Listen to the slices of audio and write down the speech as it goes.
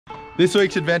This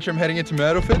week's adventure, I'm heading into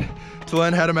Myrtleford to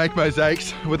learn how to make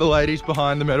mosaics with the ladies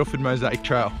behind the Myrtleford Mosaic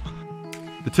Trail.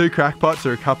 The two crackpots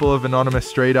are a couple of anonymous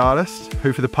street artists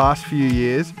who for the past few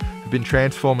years have been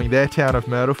transforming their town of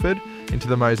Myrtleford into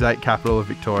the mosaic capital of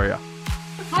Victoria.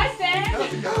 Hi Sam!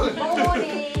 How's it going?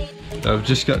 Morning! I've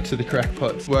just got to the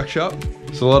crackpots workshop.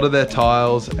 So a lot of their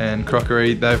tiles and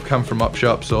crockery, they've come from op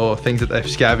shops or things that they've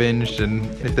scavenged, and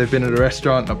if they've been at a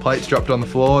restaurant and a plate's dropped on the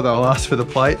floor, they'll ask for the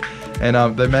plate. And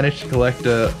they managed to collect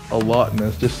a lot, and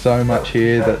there's just so much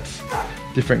here that's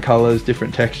different colours,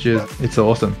 different textures. It's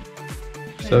awesome.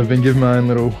 So I've been given my own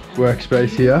little workspace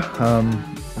here.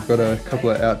 I've got a couple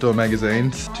of outdoor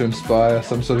magazines to inspire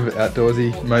some sort of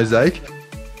outdoorsy mosaic.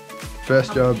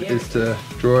 First job is to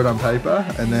draw it on paper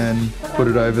and then put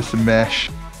it over some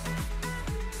mesh.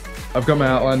 I've got my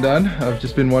outline done. I've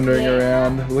just been wandering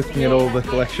around looking at all the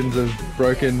collections of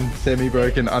broken,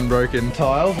 semi-broken, unbroken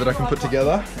tiles that I can put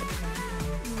together.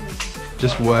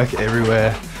 Just work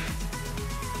everywhere.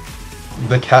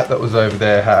 The cat that was over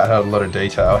there had a lot of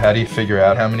detail. How do you figure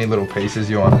out how many little pieces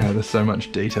you want? There's so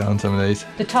much detail in some of these.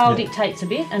 The tile dictates a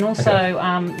bit, and also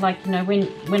like, you know,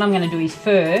 when I'm going to do his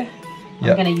fur,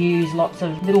 I'm going to use lots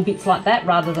of little bits like that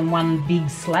rather than one big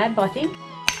slab, I think.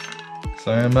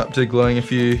 So I'm up to gluing a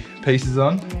few pieces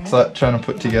on. It's like trying to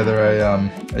put together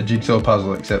a jigsaw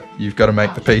puzzle, except you've got to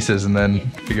make the pieces and then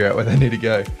figure out where they need to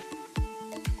go.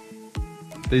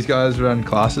 These guys run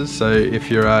classes, so if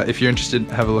you're interested,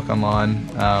 have a look online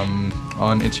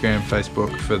on Instagram and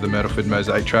Facebook for the Myrtleford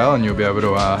Mosaic Trail, and you'll be able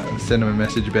to send them a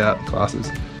message about classes.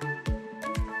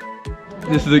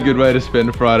 This is a good way to spend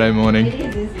a Friday morning.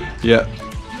 It is. Yeah,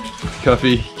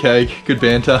 coffee, cake, good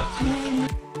banter.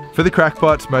 For the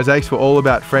crackpots, mosaics were all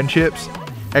about friendships,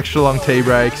 extra long tea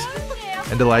breaks,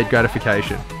 and delayed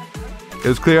gratification. It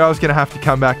was clear I was going to have to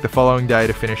come back the following day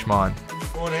to finish mine.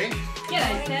 Morning.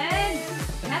 G'day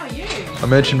Sam. How are you? I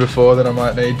mentioned before that I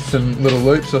might need some little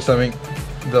loops or something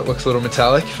that looks a little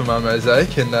metallic for my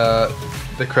mosaic, and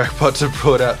the crackpots have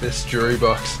brought out this jewelry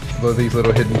box with these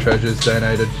little hidden treasures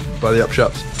donated by the op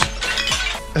shops.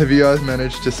 Have you guys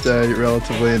managed to stay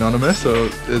relatively anonymous, or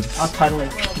it's... Oh, totally.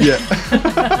 Yeah.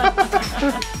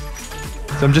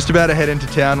 So I'm just about to head into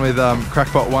town with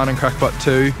Crackpot 1 and Crackpot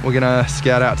 2. We're gonna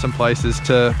scout out some places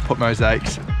to put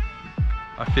mosaics.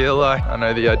 I feel like I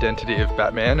know the identity of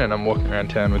Batman and I'm walking around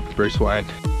town with Bruce Wayne.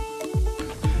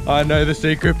 I know the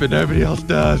secret, but nobody else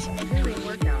does.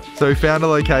 So we found a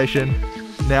location.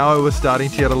 Now I was starting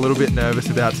to get a little bit nervous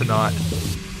about tonight.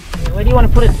 Where do you want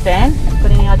to put it, Stan?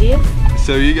 Got any ideas?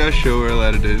 So you guys sure we're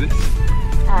allowed to do this?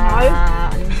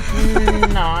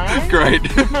 No. Great.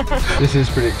 This is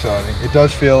pretty exciting. It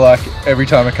does feel like every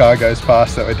time a car goes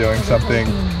past that we're doing something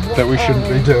that we shouldn't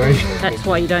be doing. That's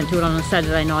why you don't do it on a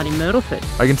Saturday night in Myrtleford.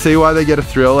 I can see why they get a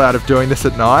thrill out of doing this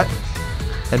at night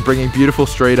and bringing beautiful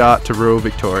street art to rural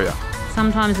Victoria.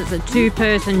 Sometimes it's a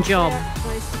two-person job.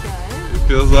 It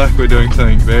feels like we're doing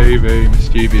something very, very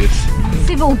mischievous.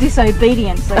 Civil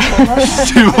disobedience, they call it.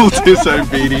 Civil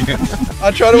disobedience.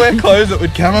 I try to wear clothes that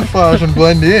would camouflage and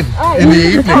blend in the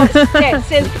evening. Yeah,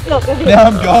 says, look, now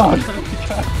I'm gone.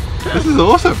 This is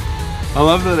awesome. I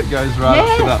love that it goes right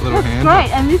up to that little hand. Great,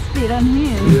 and this bit on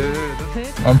here.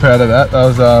 Yeah, I'm proud of that.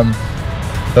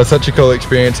 That was such a cool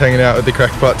experience hanging out with the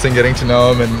crackpots and getting to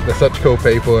know them, and they're such cool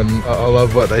people, and I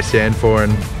love what they stand for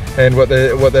and what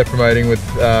they're promoting with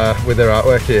their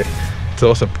artwork here. It's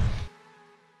awesome.